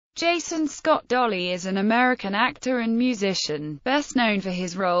Jason Scott Dolley is an American actor and musician, best known for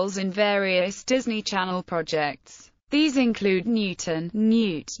his roles in various Disney Channel projects. These include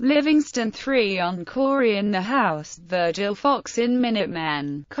Newt, Livingston 3 on Cory in the House, Virgil Fox in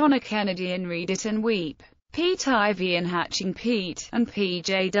Minutemen, Connor Kennedy in Read It and Weep, Pete Ivy in Hatching Pete, and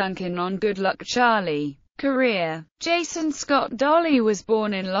P.J. Duncan on Good Luck Charlie. Career. Jason Scott Dolley was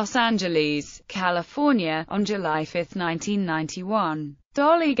born in Los Angeles, California, on July 5, 1991.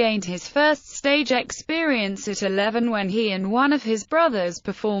 Dolley gained his first stage experience at 11 when he and one of his brothers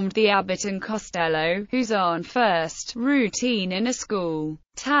performed the Abbott and Costello Who's On First routine in a school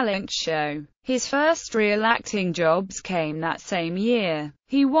talent show. His first real acting jobs came that same year.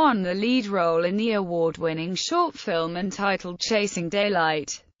 He won the lead role in the award-winning short film entitled Chasing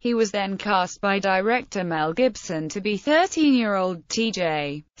Daylight. He was then cast by director Mel Gibson to be 13-year-old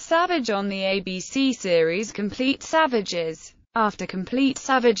T.J. Savage on the ABC series Complete Savages. After Complete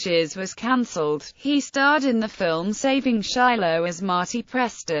Savages was cancelled, he starred in the film Saving Shiloh as Marty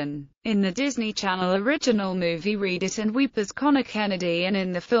Preston, in the Disney Channel original movie Read It and Weep as Connor Kennedy, and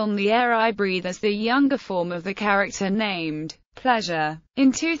in the film The Air I Breathe as the younger form of the character named Pleasure.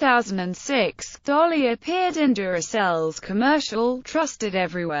 In 2006, Dolley appeared in Duracell's commercial Trusted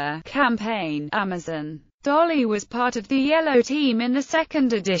Everywhere campaign, Amazon. Dolley was part of the Yellow Team in the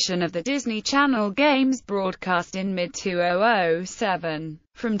second edition of the Disney Channel Games broadcast in mid-2007.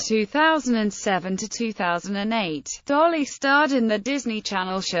 From 2007 to 2008, Dolley starred in the Disney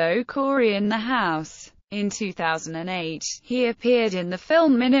Channel show Cory in the House. In 2008, he appeared in the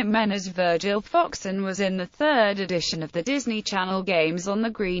film Minutemen as Virgil Fox and was in the third edition of the Disney Channel Games on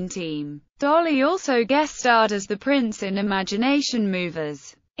the Green Team. Dolley also guest-starred as the Prince in Imagination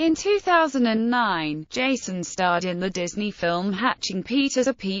Movers. In 2009, Jason starred in the Disney film Hatching Pete as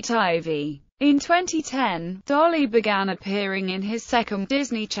a Pete Ivy. In 2010, Dolley began appearing in his second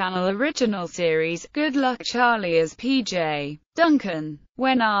Disney Channel original series, Good Luck Charlie as P.J. Duncan.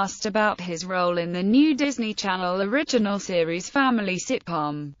 When asked about his role in the new Disney Channel original series family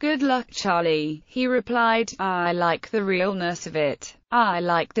sitcom, Good Luck Charlie, he replied, "I like the realness of it. I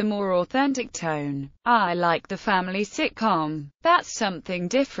like the more authentic tone. I like the family sitcom. That's something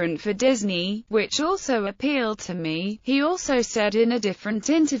different for Disney, which also appealed to me." He also said in a different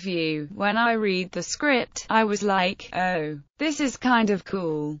interview, "When I read the script, I was like, oh, this is kind of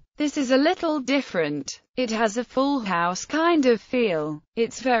cool. This is a little different. It has a Full House kind of feel.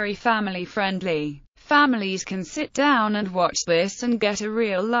 It's very family friendly. Families can sit down and watch this and get a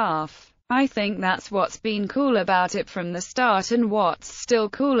real laugh. I think that's what's been cool about it from the start and what's still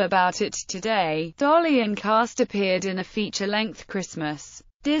cool about it today." Dolley and cast appeared in a feature-length Christmas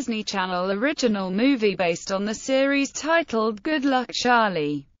Disney Channel original movie based on the series titled Good Luck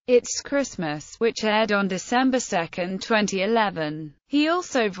Charlie, It's Christmas, which aired on December 2, 2011. He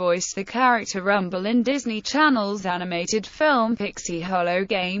also voiced the character Rumble in Disney Channel's animated film Pixie Hollow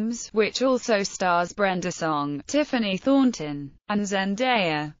Games, which also stars Brenda Song, Tiffany Thornton, and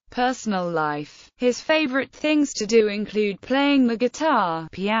Zendaya. Personal life. His favorite things to do include playing the guitar,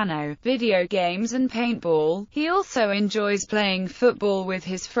 piano, video games and paintball. He also enjoys playing football with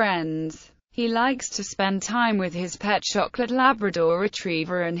his friends. He likes to spend time with his pet chocolate Labrador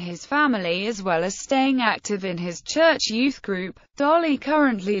Retriever and his family, as well as staying active in his church youth group. Dolley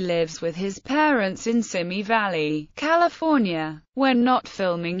currently lives with his parents in Simi Valley, California. When not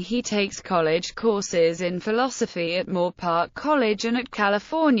filming, he takes college courses in philosophy at Moore Park College and at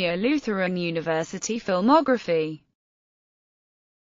California Lutheran University Filmography.